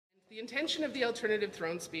The intention of the alternative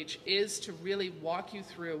throne speech is to really walk you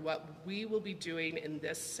through what we will be doing in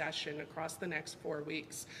this session across the next 4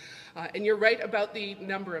 weeks. And you're right about the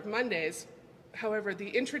number of Mondays. However, the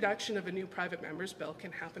introduction of a new private member's bill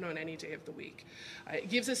can happen on any day of the week. It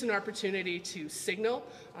gives us an opportunity to signal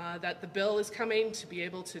that the bill is coming, to be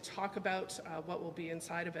able to talk about what will be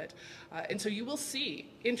inside of it. And so you will see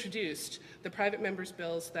introduced the private member's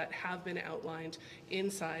bills that have been outlined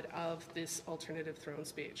inside of this alternative throne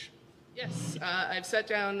speech. Yes, I've sat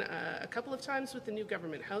down a couple of times with the new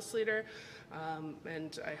government House Leader,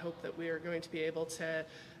 and I hope that we are going to be able to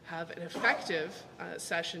have an effective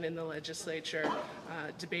session in the legislature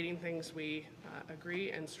debating things we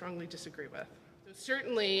agree and strongly disagree with. So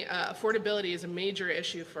certainly, affordability is a major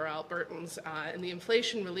issue for Albertans, and the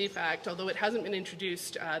Inflation Relief Act, although it hasn't been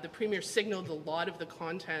introduced, the Premier signaled a lot of the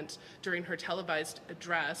content during her televised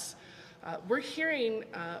address. We're hearing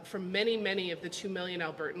from many of the 2 million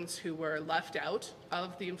Albertans who were left out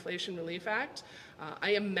of the Inflation Relief Act.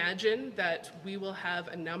 I imagine that we will have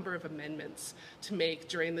a number of amendments to make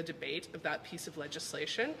during the debate of that piece of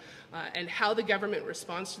legislation, and how the government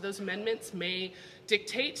responds to those amendments may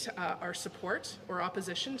dictate our support or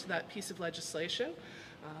opposition to that piece of legislation.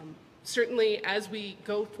 Certainly, as we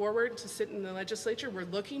go forward to sit in the legislature, we're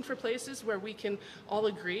looking for places where we can all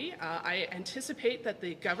agree. I anticipate that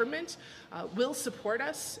the government will support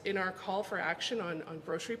us in our call for action on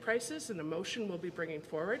grocery prices, and a motion we'll be bringing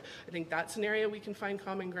forward. I think that's an area we can find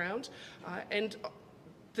common ground. And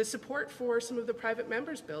the support for some of the private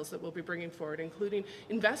members' bills that we'll be bringing forward, including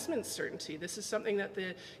investment certainty. This is something that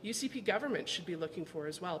the UCP government should be looking for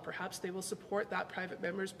as well. Perhaps they will support that private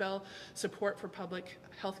members' bill, support for public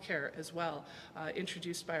health care as well,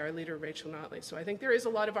 introduced by our leader, Rachel Notley. So I think there is a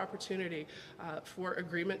lot of opportunity for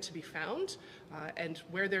agreement to be found, and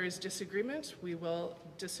where there is disagreement, we will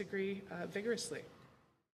disagree vigorously.